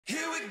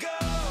we go.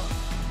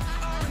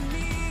 All we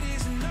need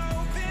is an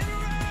open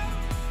road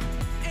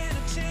and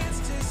a chance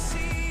to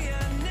see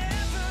a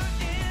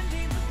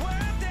never-ending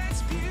world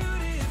that's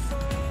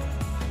beautiful.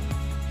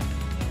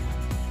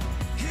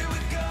 Here we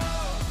go,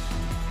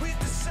 with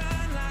the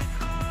sunlight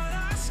on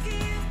our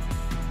skin.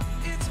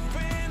 It's a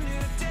brand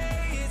new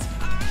day, it's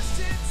ours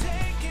to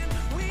take, and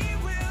we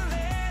will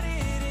let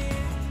it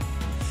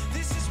in.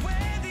 This is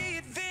where the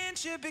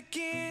adventure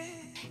begins.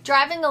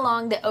 Driving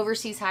along the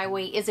Overseas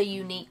Highway is a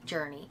unique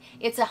journey.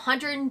 It's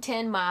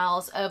 110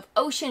 miles of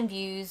ocean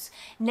views,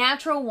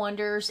 natural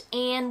wonders,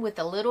 and with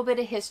a little bit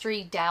of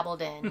history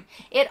dabbled in.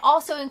 It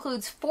also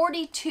includes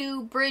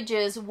 42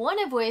 bridges,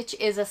 one of which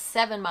is a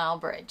 7-mile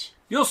bridge.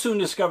 You'll soon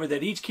discover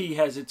that each key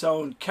has its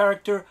own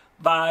character,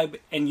 vibe,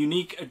 and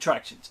unique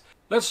attractions.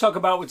 Let's talk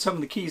about what some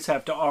of the keys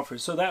have to offer,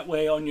 so that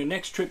way on your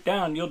next trip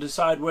down you'll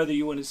decide whether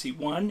you want to see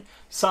one,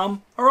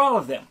 some, or all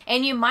of them.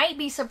 And you might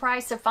be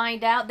surprised to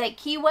find out that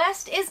Key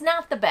West is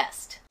not the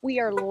best. We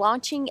are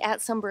launching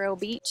at Sombrero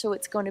Beach, so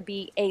it's going to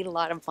be a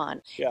lot of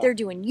fun. Yeah. They're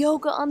doing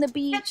yoga on the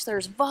beach,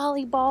 there's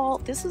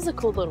volleyball. This is a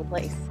cool little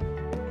place.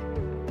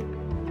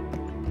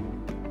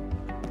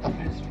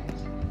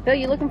 Phil,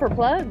 you looking for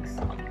plugs?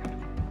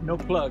 No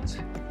plugs.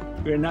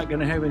 We're not going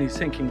to have any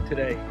sinking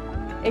today.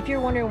 If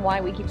you're wondering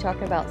why we keep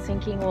talking about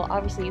sinking, well,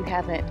 obviously you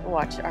haven't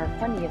watched our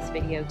funniest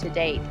video to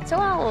date. So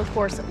I'll, of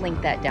course,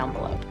 link that down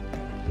below.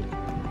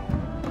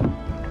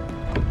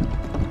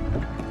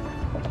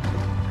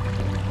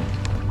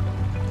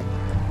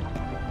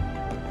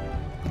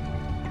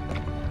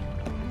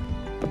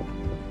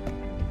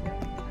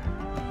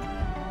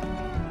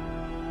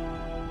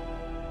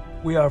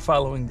 We are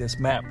following this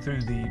map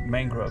through the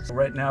mangroves.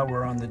 Right now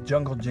we're on the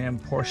jungle gym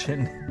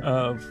portion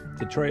of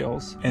the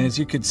trails. And as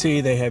you can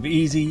see, they have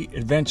easy,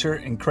 adventure,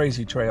 and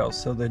crazy trails.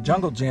 So the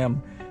jungle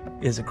gym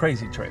is a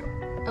crazy trail.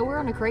 Oh, we're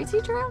on a crazy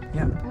trail?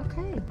 Yeah.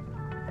 Okay.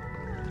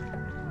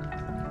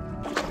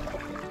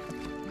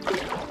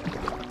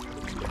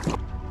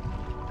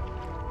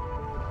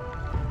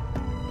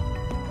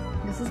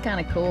 This is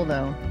kind of cool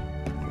though.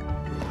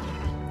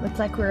 Looks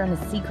like we're in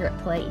a secret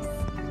place.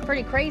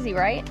 Pretty crazy,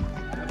 right?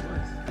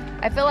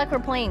 I feel like we're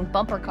playing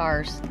bumper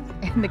cars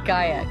in the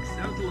kayaks.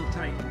 That was a little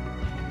tight.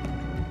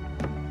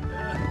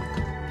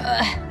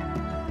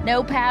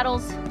 No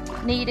paddles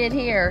needed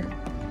here.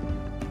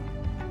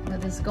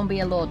 But this is gonna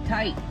be a little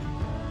tight.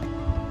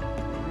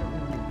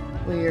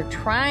 We're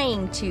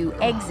trying to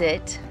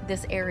exit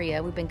this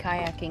area. We've been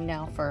kayaking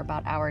now for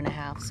about an hour and a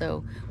half,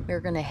 so we're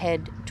gonna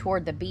head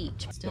toward the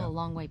beach. Still a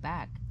long way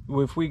back.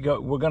 If we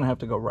go, we're gonna have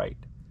to go right.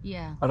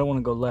 Yeah. I don't want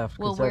to go left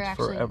because that's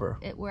forever.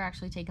 We're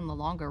actually taking the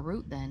longer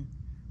route then,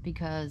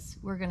 because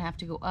we're gonna have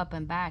to go up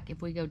and back.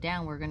 If we go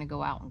down, we're gonna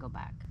go out and go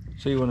back.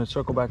 So you want to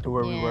circle back to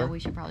where we were? Yeah, we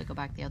should probably go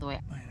back the other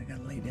way. All right, I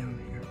gotta lay down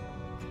here.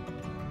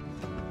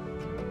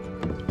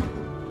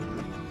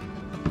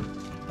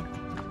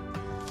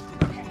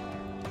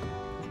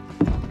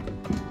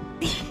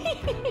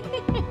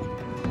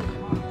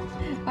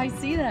 I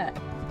see that.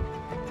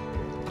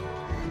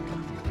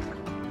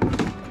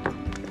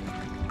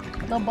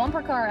 The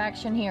bumper car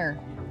action here.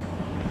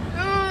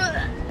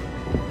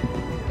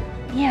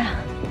 Yeah.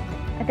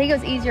 I think it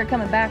was easier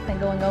coming back than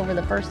going over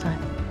the first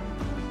time.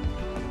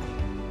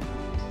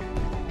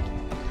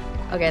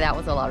 Okay, that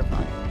was a lot of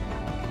fun.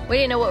 We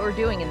didn't know what we were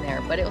doing in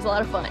there, but it was a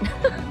lot of fun.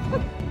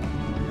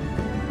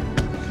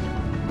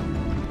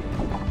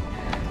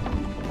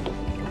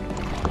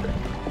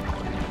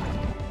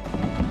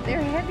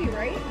 They're heavy,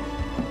 right?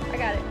 I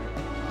got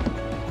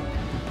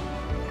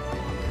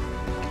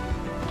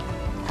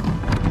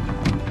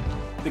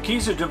it. The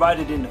keys are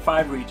divided into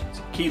 5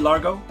 regions: Key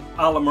Largo,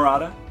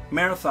 Islamorada,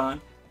 Marathon,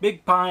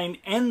 Big Pine,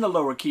 and the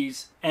Lower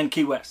Keys, and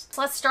Key West.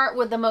 So let's start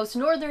with the most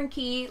northern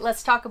key.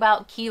 Let's talk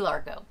about Key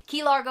Largo.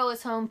 Key Largo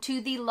is home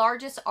to the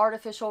largest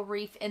artificial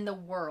reef in the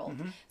world.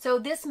 So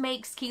this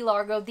makes Key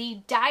Largo the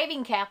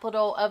diving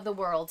capital of the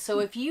world. So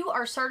if you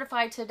are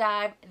certified to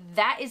dive,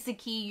 that is the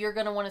key you're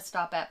going to want to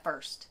stop at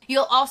first.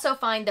 You'll also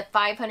find the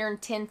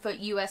 510-foot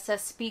USS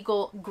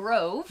Spiegel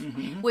Grove,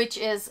 which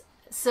is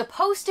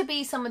supposed to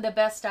be some of the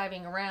best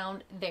diving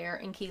around there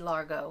in Key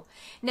Largo.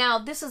 Now,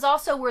 this is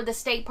also where the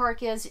state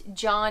park is,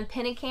 John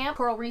Pennekamp,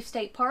 Coral Reef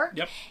State Park.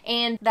 Yep.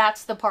 And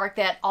that's the park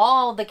that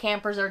all the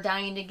campers are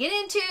dying to get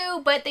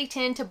into, but they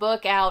tend to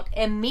book out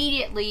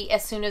immediately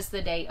as soon as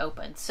the day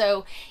opens.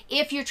 So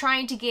if you're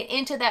trying to get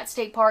into that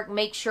state park,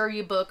 make sure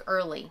you book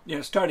early.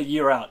 Yeah, start a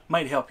year out.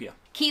 Might help you.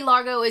 Key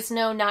Largo is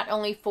known not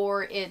only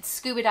for its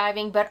scuba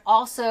diving, but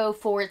also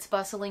for its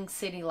bustling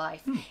city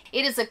life.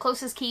 It is the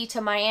closest key to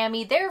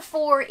Miami,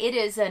 therefore it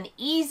is an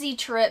easy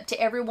trip to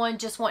everyone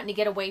just wanting to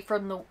get away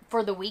from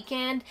for the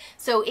weekend.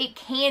 So it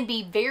can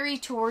be very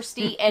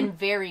touristy and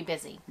very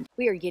busy.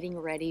 We are getting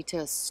ready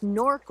to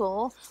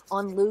snorkel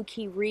on Looe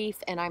Key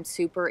Reef, and I'm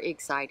super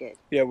excited.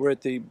 Yeah, we're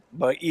at the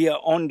Bahia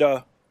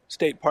Honda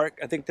State Park.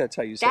 I think that's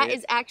how you say it. That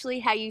is actually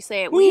how you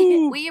say it.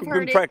 Woo! We have We've heard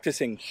been it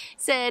practicing.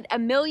 said a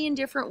million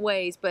different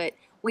ways, but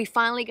We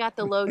finally got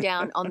the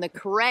lowdown on the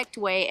correct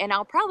way, and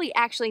I'll probably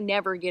actually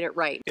never get it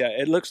right. Yeah,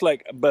 it looks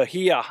like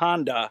Bahia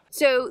Honda.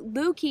 So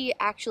Blue Key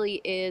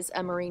actually is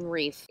a marine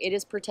reef. It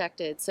is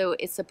protected, so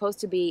it's supposed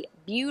to be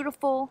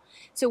beautiful.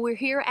 So we're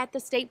here at the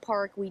state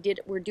park.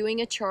 We're doing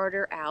a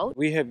charter out.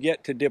 We have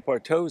yet to dip our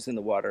toes in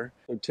the water,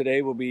 so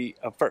today will be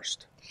a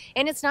first.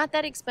 And it's not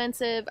that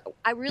expensive.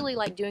 I really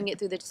like doing it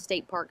through the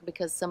state park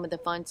because some of the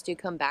funds do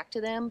come back to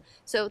them.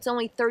 So it's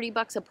only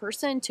 $30 a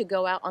person to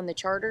go out on the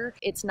charter.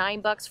 It's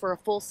 $9 for a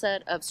full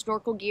set of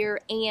snorkel gear,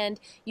 and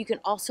you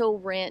can also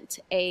rent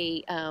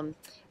a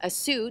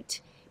suit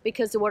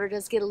because the water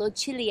does get a little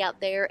chilly out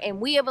there, and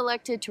we have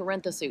elected to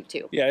rent the suit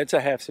too. Yeah, it's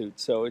a half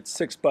suit, so it's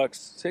 $6,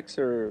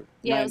 $6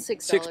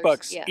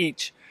 yeah.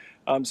 each.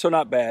 So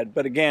not bad,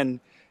 but again,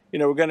 you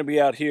know, we're going to be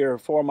out here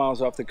 4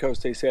 miles off the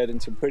coast, they said, in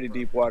some pretty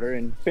deep water.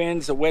 And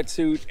fins, a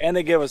wetsuit, and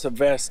they give us a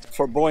vest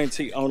for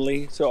buoyancy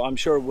only. So I'm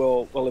sure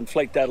we'll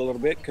inflate that a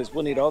little bit because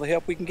we'll need all the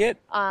help we can get.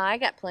 I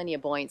got plenty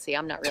of buoyancy.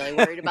 I'm not really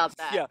worried about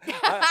that.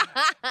 Yeah,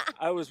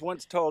 I was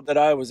once told that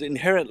I was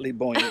inherently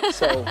buoyant,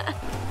 so...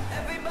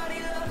 Everybody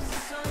loves the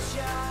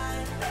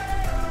sunshine.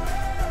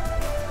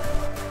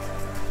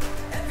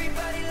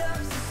 Everybody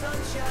loves the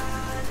sunshine.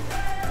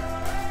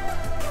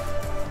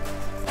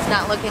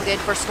 Not looking good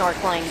for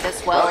snorkeling.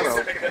 This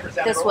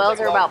wells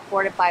are about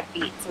 4 to 5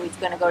 feet, so he's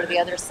going to go to the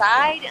other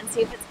side and see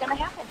if it's going to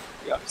happen.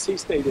 Yeah, Sea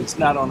State is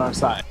not on our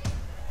side.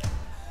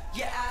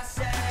 Yeah, I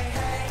say,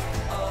 hey,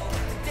 oh,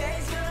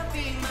 today's gonna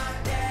be my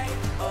day.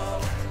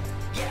 Oh,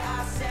 yeah,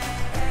 I say,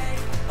 hey,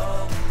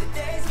 oh,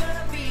 today's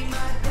gonna be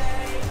my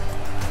day.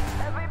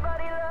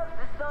 Everybody loves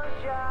the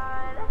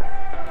sunshine.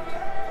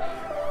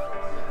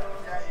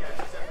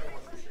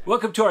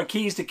 Welcome to our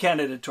Keys to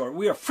Canada tour.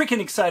 We are freaking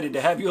excited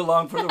to have you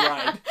along for the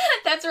ride.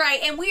 That's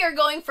right, and we are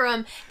going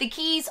from the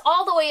Keys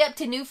all the way up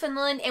to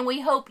Newfoundland, and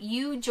we hope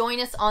you join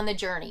us on the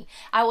journey.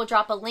 I will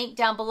drop a link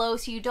down below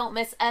so you don't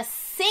miss a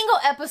single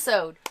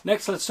episode.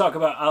 Next, let's talk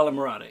about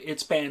Islamorada. It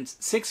spans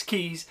 6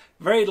 keys,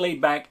 very laid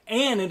back,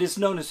 and it is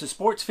known as the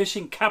sports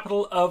fishing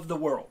capital of the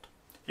world.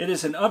 It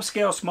is an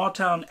upscale small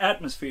town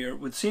atmosphere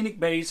with scenic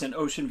bays and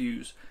ocean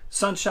views,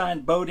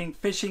 sunshine, boating,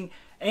 fishing,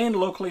 and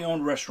locally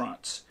owned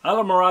restaurants.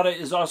 Islamorada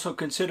is also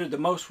considered the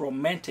most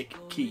romantic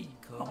key.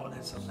 Oh,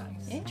 that's so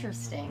nice.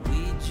 Interesting.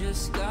 We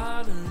just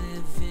gotta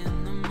live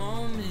in the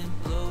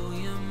moment. Blow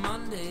your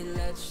Monday,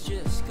 let's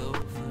just go for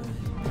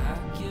it.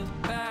 Pack your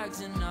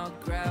bags and I'll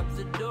grab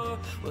the door.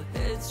 We'll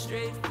head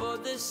straight for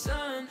the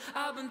sun.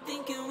 I've been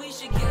thinking we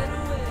should get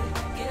away,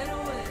 get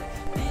away.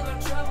 Leave our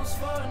troubles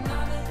for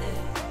another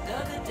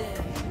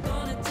day.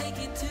 Gonna take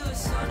you to a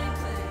sunny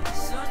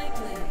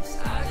place.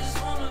 I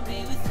just wanna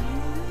be with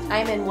you.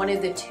 I'm in one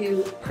of the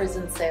 2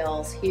 prison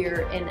cells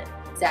here in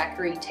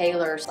Zachary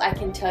Taylor's. I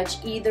can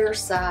touch either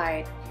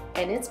side,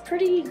 and it's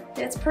pretty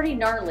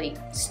gnarly.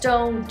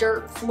 Stone,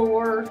 dirt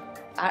floor.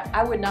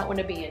 I would not want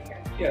to be in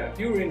here. Yeah, if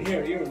you were in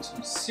here, you're in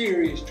some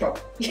serious trouble.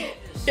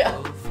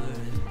 Yeah.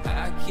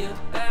 Pack your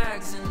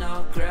bags and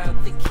I'll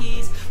grab the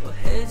keys. We'll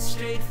head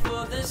straight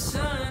for the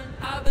sun.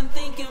 I've been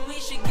thinking we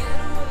should get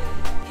away.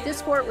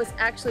 This fort was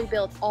actually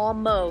built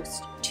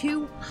almost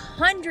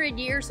 200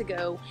 years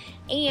ago,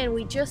 and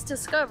we just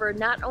discovered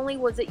not only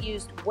was it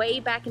used way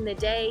back in the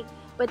day,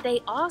 but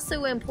they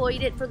also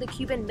employed it for the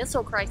Cuban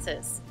Missile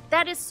Crisis.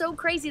 That is so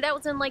crazy. That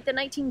was in like the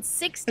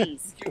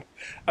 1960s.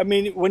 I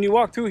mean, when you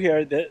walk through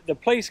here, the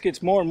place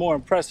gets more and more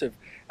impressive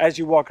as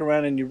you walk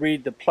around and you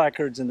read the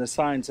placards and the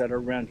signs that are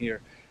around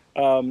here.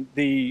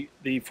 The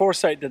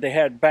foresight that they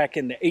had back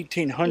in the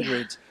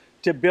 1800s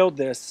to build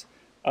this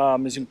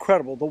is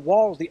incredible. The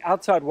walls, the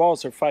outside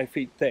walls are 5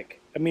 feet thick.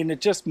 I mean,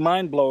 it's just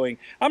mind-blowing.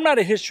 I'm not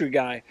a history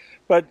guy,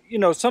 but, you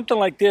know, something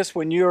like this,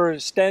 when you're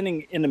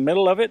standing in the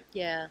middle of it,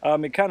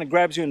 it kind of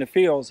grabs you in the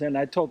feels. And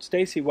I told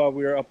Stacy while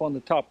we were up on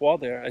the top wall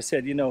there, I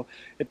said, you know,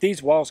 if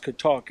these walls could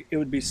talk, it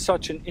would be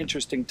such an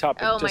interesting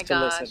topic just to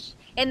listen.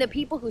 And the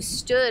people who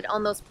stood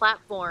on those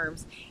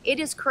platforms, it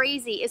is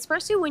crazy,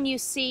 especially when you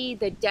see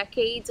the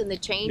decades and the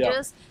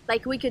changes. Yeah.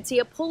 Like we could see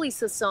a pulley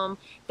system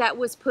that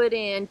was put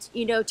in,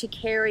 you know, to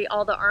carry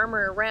all the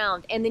armor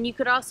around. And then you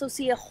could also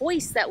see a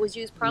hoist that was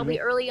used probably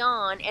early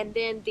on. And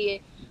then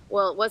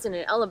well, it wasn't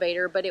an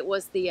elevator, but it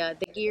was the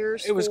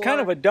gears. It was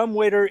kind of a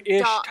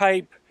dumbwaiter-ish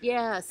type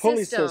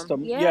pulley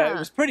system. Yeah, it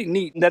was pretty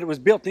neat that it was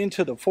built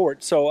into the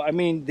fort. So, I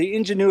mean, the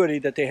ingenuity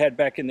that they had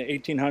back in the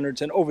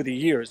 1800s and over the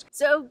years.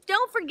 So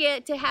don't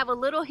forget to have a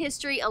little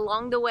history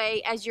along the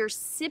way as you're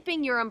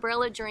sipping your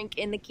umbrella drink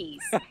in the Keys.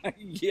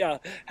 Yeah,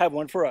 have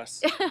one for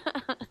us.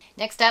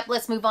 Next up,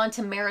 let's move on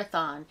to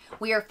Marathon.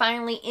 We are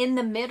finally in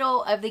the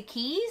middle of the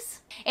Keys.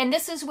 And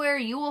this is where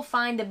you will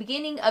find the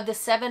beginning of the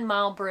 7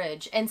 Mile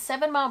Bridge. And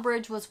 7 Mile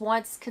Bridge was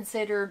once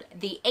considered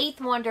the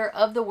 8th wonder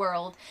of the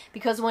world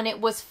because when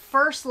it was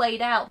first first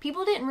laid out,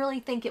 people didn't really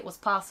think it was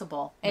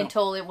possible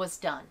until it was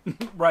done.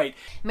 Right.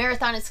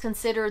 Marathon is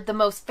considered the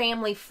most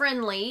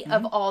family-friendly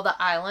of all the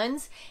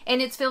islands,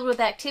 and it's filled with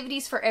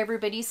activities for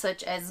everybody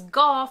such as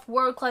golf,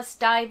 world-class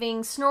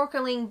diving,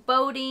 snorkeling,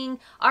 boating,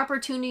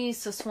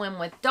 opportunities to swim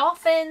with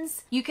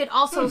dolphins. You can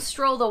also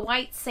stroll the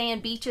white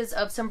sand beaches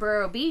of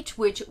Sombrero Beach,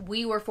 which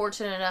we were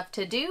fortunate enough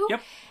to do.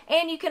 Yep.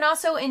 And you can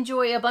also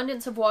enjoy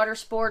abundance of water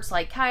sports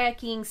like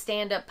kayaking,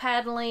 stand-up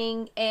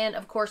paddling, and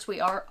of course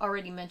we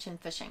already mentioned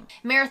fishing.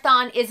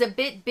 Marathon is a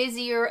bit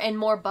busier and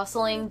more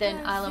bustling than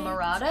Isla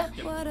Morada.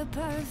 What a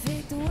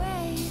perfect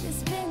way to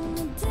spend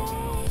the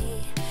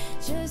day,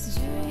 just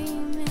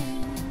dreaming.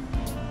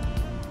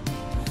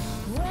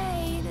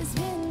 Way to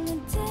spend the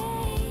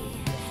day,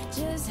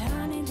 just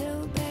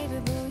honeydew, baby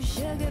boo,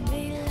 sugar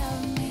bee,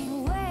 love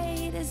me.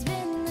 Way to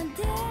spend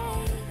the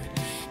day,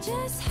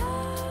 just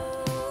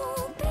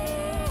hoping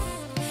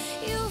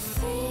you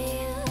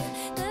feel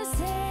the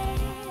same.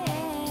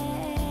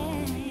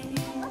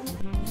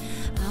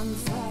 I'm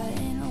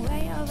flying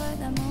away over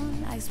the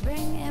moon like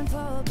spring in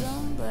full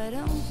bloom,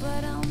 boom,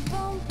 boom.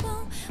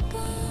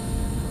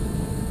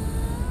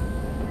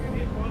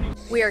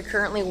 We are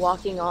currently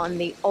walking on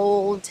the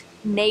old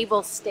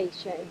naval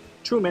station.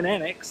 Truman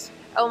Annex.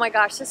 Oh my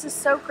gosh, this is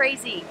so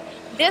crazy.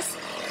 This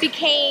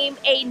became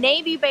a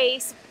Navy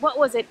base, what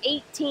was it,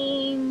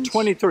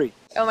 23.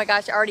 Oh my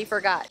gosh, I already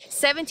forgot.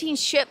 17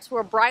 ships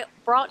were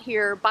brought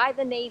here by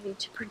the Navy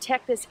to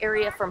protect this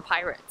area from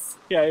pirates.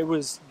 Yeah, it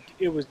was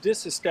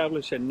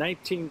disestablished in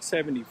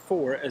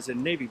 1974 as a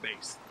Navy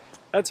base.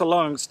 That's a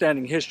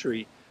long-standing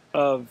history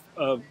of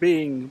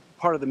being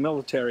part of the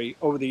military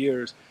over the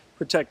years,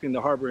 protecting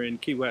the harbor in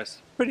Key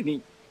West. Pretty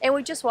neat. And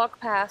we just walked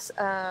past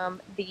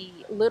the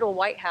little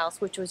White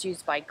House, which was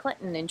used by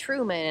Clinton and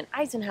Truman and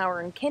Eisenhower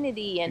and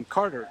Kennedy And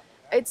Carter.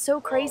 It's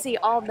so crazy,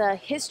 all the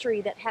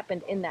history that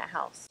happened in that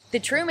house. The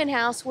Truman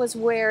House was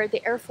where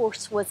the Air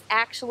Force was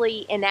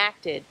actually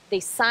enacted. They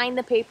signed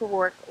the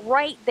paperwork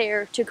right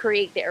there to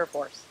create the Air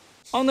Force.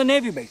 On the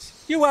Navy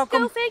base. You're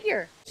welcome. Go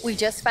figure. We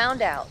just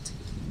found out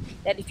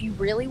that if you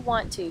really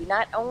want to,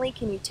 not only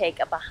can you take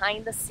a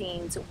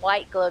behind-the-scenes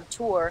white glove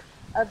tour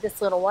of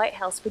this little White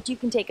House, but you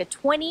can take a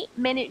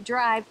 20-minute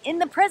drive in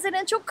the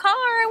presidential car.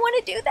 I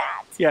want to do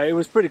that. Yeah, it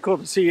was pretty cool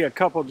to see a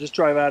couple just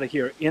drive out of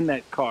here in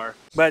that car,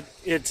 but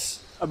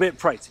it's a bit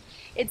pricey.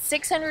 It's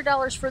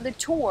 $600 for the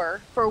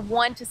tour for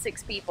 1 to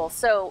 6 people.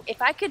 So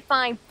if I could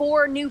find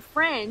 4 new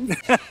friends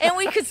and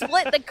we could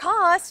split the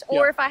cost,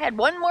 or if I had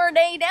one more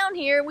day down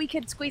here, we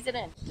could squeeze it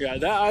in. Yeah,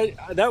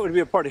 that would be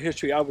a part of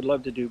history I would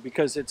love to do,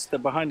 because it's the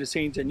behind the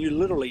scenes and you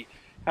literally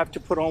have to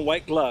put on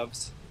white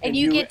gloves. And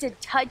you get to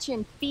touch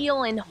and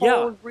feel and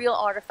hold real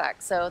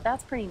artifacts. So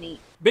that's pretty neat.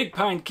 Big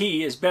Pine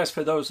Key is best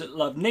for those that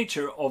love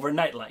nature over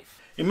nightlife.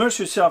 Immerse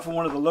yourself in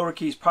one of the Lower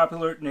Keys'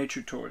 popular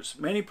nature tours.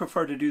 Many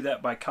prefer to do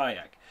that by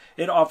kayak.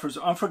 It offers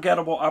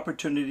unforgettable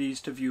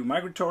opportunities to view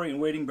migratory and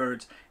wading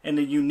birds in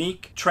the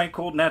unique,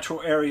 tranquil,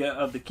 natural area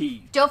of the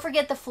Keys. Don't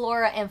forget the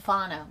flora and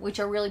fauna, which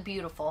are really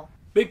beautiful.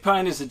 Big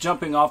Pine is the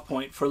jumping off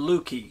point for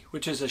Lou Key,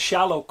 which is a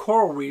shallow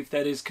coral reef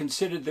that is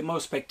considered the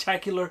most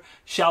spectacular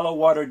shallow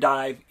water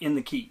dive in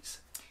the Keys.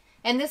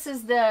 And this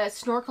is the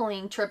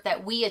snorkeling trip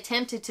that we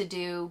attempted to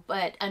do,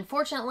 but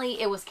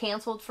unfortunately it was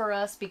canceled for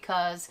us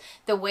because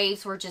the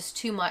waves were just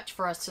too much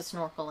for us to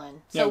snorkel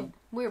in. So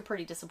we were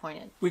pretty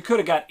disappointed. We could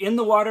have got in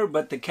the water,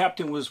 but the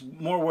captain was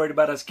more worried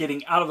about us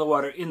getting out of the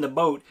water in the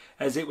boat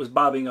as it was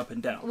bobbing up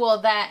and down. Well,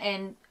 that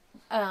and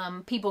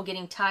people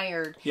getting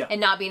tired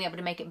and not being able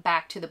to make it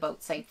back to the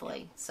boat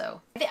safely.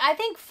 So I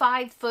think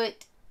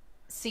 5-foot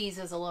seas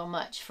is a little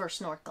much for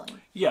snorkeling.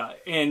 Yeah,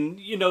 and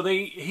you know,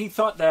 he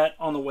thought that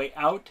on the way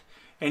out,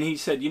 and he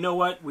said, you know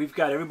what, we've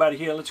got everybody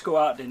here, let's go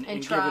out and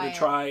give it a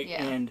try.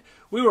 Yeah. And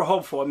we were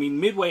hopeful. I mean,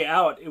 midway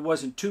out it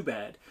wasn't too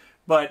bad,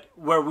 but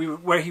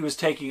where he was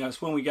taking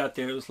us when we got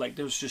there, it was like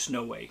there was just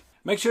no way.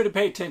 Make sure to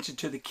pay attention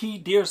to the key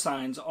deer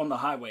signs on the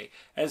highway,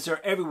 as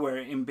they're everywhere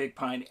in Big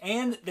Pine,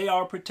 and they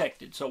are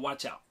protected, so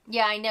watch out.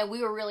 Yeah, I know.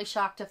 We were really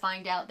shocked to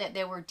find out that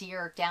there were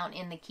deer down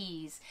in the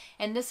Keys.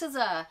 And this is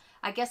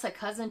I guess a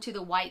cousin to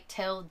the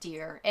white-tailed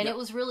deer. And it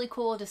was really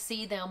cool to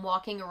see them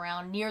walking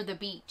around near the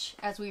beach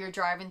as we were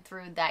driving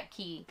through that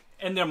key.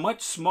 And they're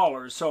much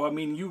smaller, so I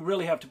mean, you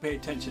really have to pay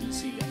attention to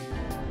see them.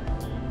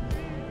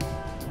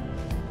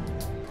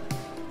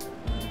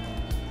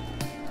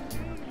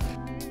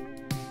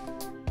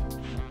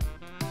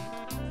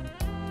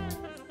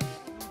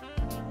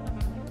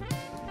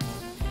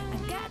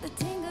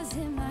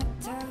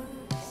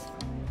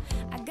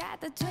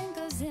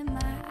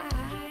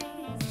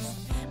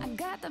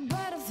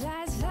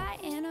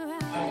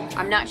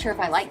 I'm not sure if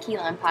I like key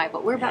lime pie,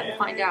 but we're about to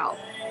find out.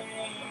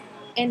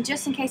 And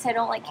just in case I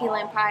don't like key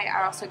lime pie,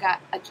 I also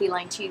got a key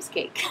lime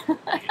cheesecake.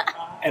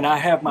 And I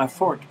have my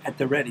fork at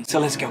the ready, so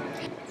let's go.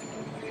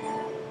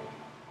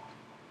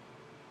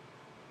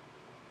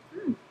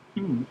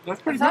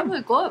 That's pretty good.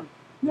 It's good.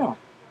 Yeah.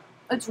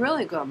 It's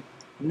really good.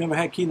 I've never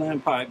had key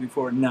lime pie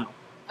before, no.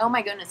 Oh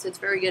my goodness, it's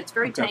very good. It's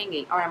very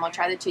tangy. All right, I'm going to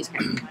try the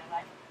cheesecake.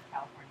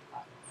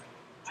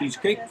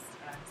 Cheesecake?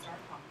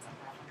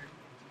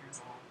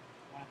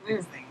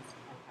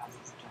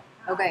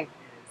 Okay.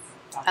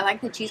 I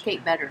like the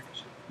cheesecake better.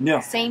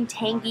 No, Same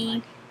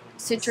tangy,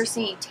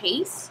 citrusy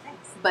taste,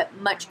 but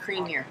much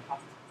creamier.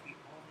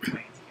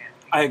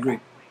 I agree.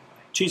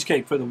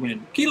 Cheesecake for the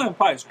win. Key lime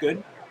pie is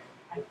good,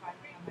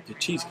 but the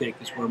cheesecake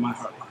is where my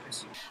heart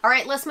lies. All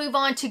right, let's move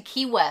on to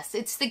Key West.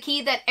 It's the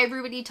key that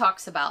everybody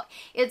talks about.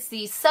 It's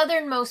the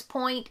southernmost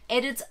point,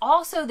 and it's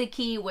also the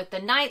key with the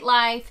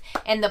nightlife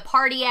and the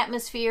party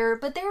atmosphere,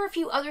 but there are a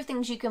few other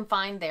things you can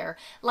find there,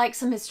 like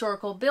some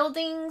historical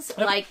buildings,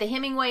 like the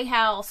Hemingway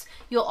House.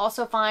 You'll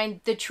also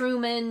find the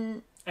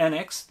Truman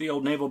Annex, the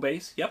old naval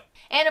base. Yep.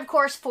 and of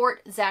course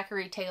Fort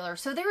Zachary Taylor.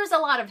 So there is a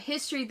lot of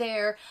history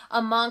there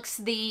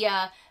amongst the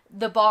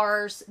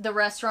bars, the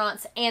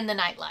restaurants, and the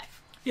nightlife.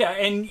 Yeah,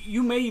 and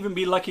you may even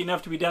be lucky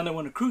enough to be down there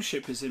when a cruise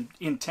ship is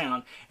in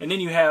town. And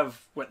then you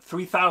have,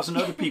 3,000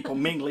 other people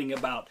mingling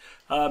about.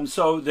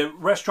 So the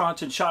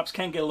restaurants and shops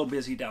can get a little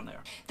busy down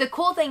there. The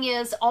cool thing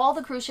is all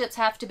the cruise ships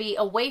have to be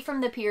away from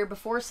the pier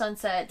before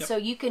sunset. Yep. So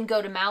you can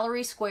go to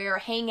Mallory Square,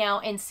 hang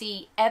out, and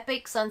see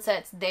epic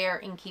sunsets there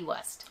in Key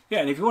West.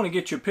 Yeah, and if you want to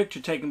get your picture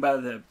taken by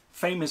the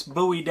famous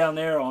buoy down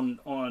there on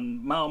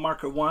mile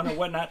marker 1 or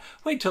whatnot,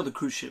 wait till the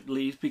cruise ship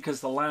leaves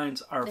because the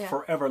lines are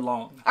forever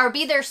long. Or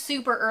be there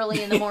super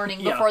early in the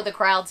morning before the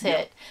crowds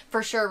hit,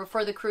 for sure,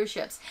 before the cruise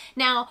ships.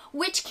 Now,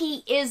 which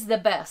key is the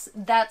best?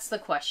 That's the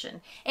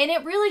question. And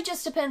it really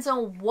just depends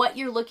on what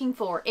you're looking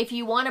for. If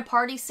you want a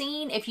party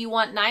scene, if you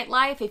want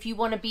nightlife, if you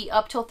want to be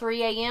up till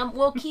 3 a.m.,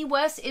 well, Key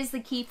West is the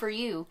key for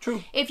you.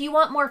 True. If you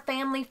want more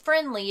family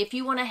friendly, if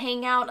you want to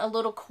hang out a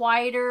little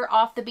quieter,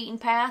 off the beaten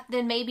path,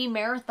 then maybe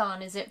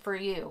Marathon is it for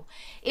you.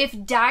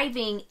 If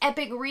diving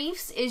epic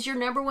reefs is your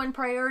 #1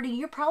 priority,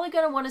 you're probably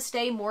going to want to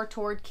stay more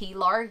toward Key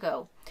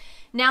Largo.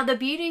 Now, the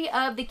beauty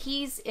of the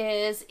Keys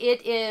is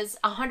it is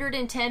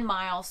 110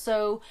 miles.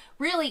 So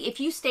really, if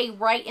you stay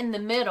right in the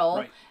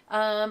middle,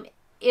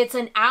 it's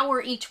an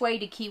hour each way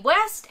to Key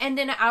West and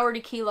then an hour to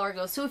Key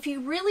Largo. So if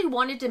you really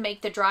wanted to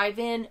make the drive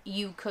in,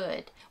 you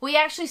could. We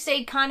actually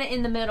stayed kind of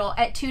in the middle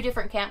at 2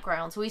 different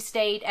campgrounds. We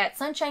stayed at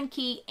Sunshine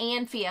Key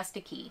and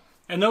Fiesta Key.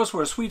 And those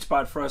were a sweet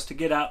spot for us to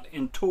get out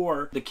and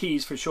tour the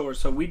Keys for sure.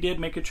 So we did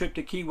make a trip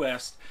to Key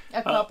West.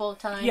 A couple of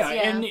times, yeah.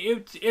 And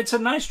it's a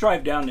nice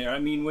drive down there. I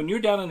mean, when you're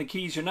down in the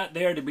Keys, you're not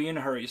there to be in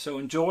a hurry. So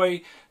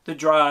enjoy the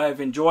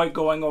drive, enjoy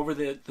going over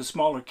the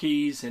smaller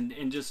Keys and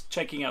just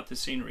checking out the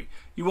scenery.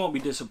 You won't be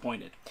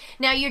disappointed.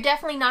 Now, you're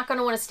definitely not going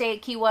to want to stay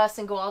at Key West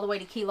and go all the way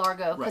to Key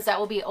Largo because that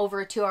will be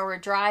over a 2-hour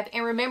drive.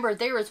 And remember,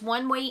 there is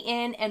one way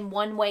in and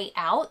one way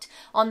out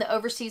on the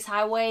Overseas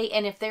Highway.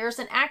 And if there's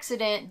an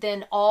accident,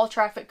 then all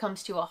traffic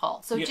comes to a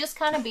halt. So just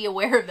kind of be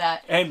aware of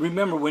that. And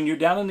remember, when you're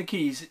down in the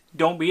Keys,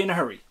 don't be in a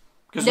hurry.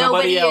 Because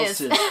nobody else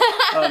is.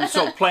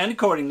 So plan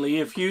accordingly.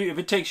 If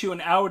it takes you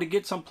an hour to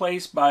get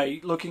someplace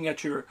by looking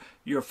at your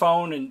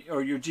phone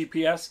or your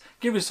GPS,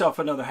 give yourself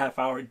another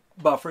half-hour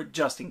buffer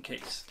just in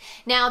case.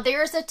 Now,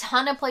 there's a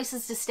ton of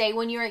places to stay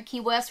when you're at Key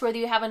West, whether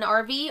you have an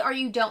RV or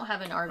you don't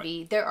have an RV.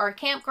 Right. There are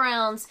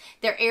campgrounds,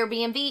 there are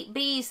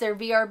Airbnbs, there are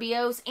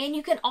VRBOs, and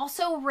you can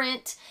also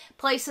rent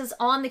places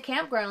on the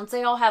campgrounds.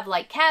 They all have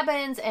like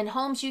cabins and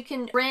homes you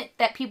can rent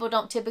that people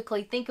don't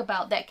typically think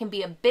about that can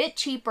be a bit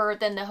cheaper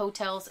than the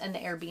hotels and the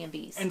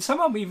Airbnbs. And some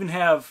of them even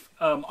have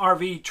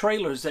RV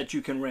trailers that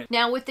you can rent.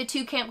 Now, with the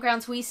 2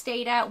 campgrounds we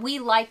stayed at, we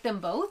liked them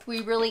both.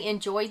 We really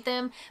enjoyed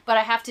them, but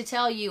I have to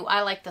tell you,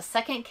 I like the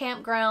second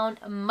campground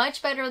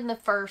much better than the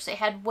first. It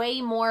had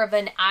way more of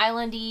an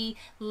islandy,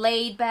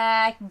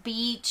 laid-back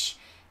beach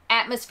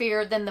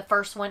atmosphere than the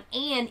first one,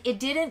 and it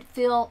didn't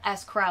feel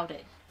as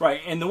crowded.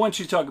 Right, and the one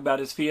you talk about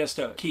is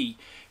Fiesta Key.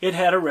 It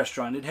had a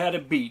restaurant, it had a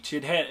beach,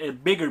 it had a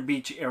bigger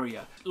beach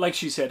area. Like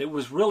she said, it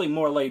was really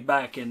more laid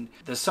back, and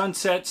the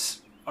sunsets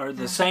are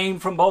the same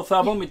from both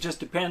of them. It just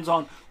depends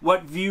on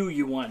what view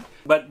you want.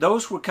 But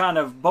those were kind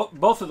of,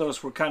 both of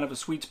those were kind of a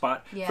sweet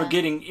spot for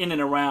getting in and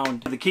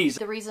around the Keys.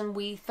 The reason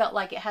we felt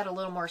like it had a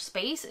little more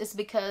space is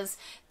because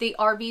the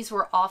RVs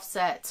were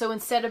offset. So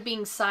instead of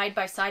being side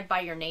by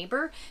your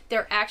neighbor,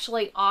 they're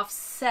actually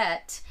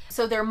offset.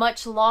 So they're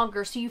much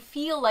longer. So you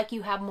feel like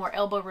you have more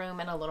elbow room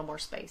and a little more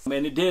space.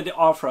 And it did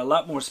offer a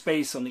lot more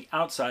space on the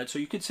outside so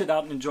you could sit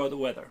out and enjoy the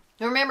weather.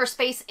 Remember,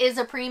 space is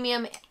a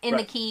premium in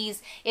the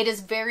Keys. It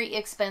is very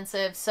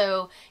expensive,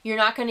 so you're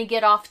not going to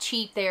get off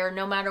cheap there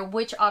no matter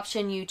which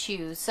option you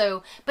choose.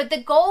 So, but the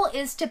goal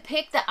is to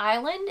pick the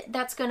island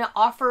that's going to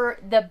offer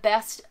the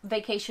best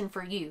vacation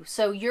for you.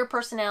 So your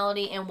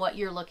personality and what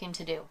you're looking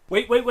to do.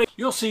 Wait.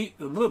 You'll see.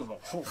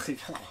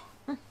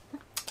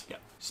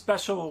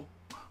 Special.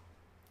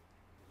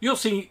 You'll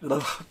see.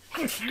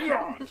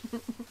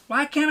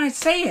 Why can't I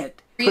say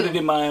it? Put it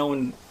in my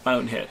own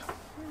head.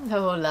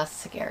 Oh, that's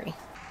scary.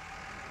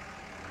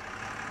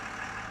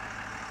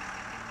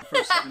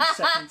 For 7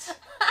 seconds.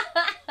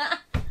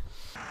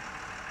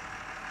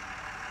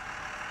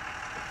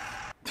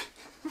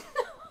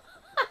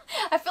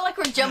 I feel like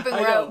we're jumping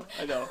rope.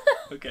 I know.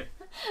 Okay.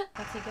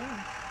 What's he doing?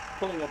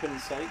 Pulling up in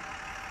his sight.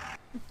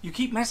 You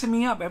keep messing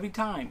me up every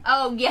time.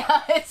 Oh,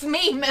 yeah. It's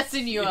me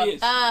messing you up. It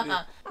is.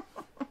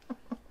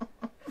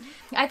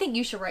 I think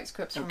you should write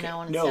scripts from now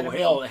on. No, instead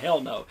of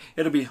hell no.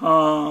 It'll be,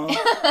 huh?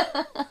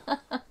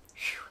 That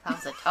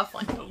was a tough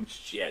one. Oh,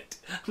 shit.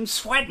 I'm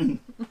sweating.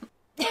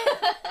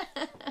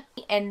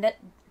 And that...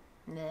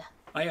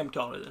 I am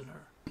taller than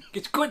her.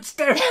 It's good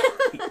stuff.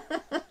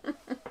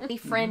 Be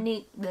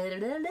friendly. Blah,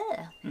 blah,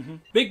 blah.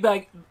 Big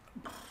bag.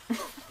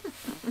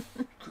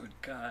 Good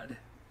God.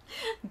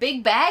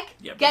 Big bag?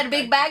 Yeah, Got a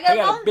big bag I of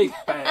got them? a big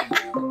bag.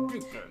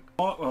 Big bag.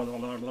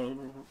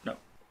 No.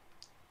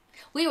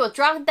 We will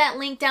drop that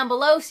link down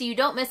below so you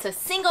don't miss a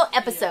single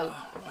episode.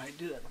 I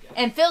do that again.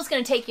 And Phil's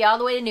going to take you all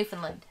the way to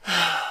Newfoundland.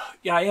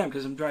 Yeah, I am,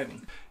 because I'm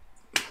driving.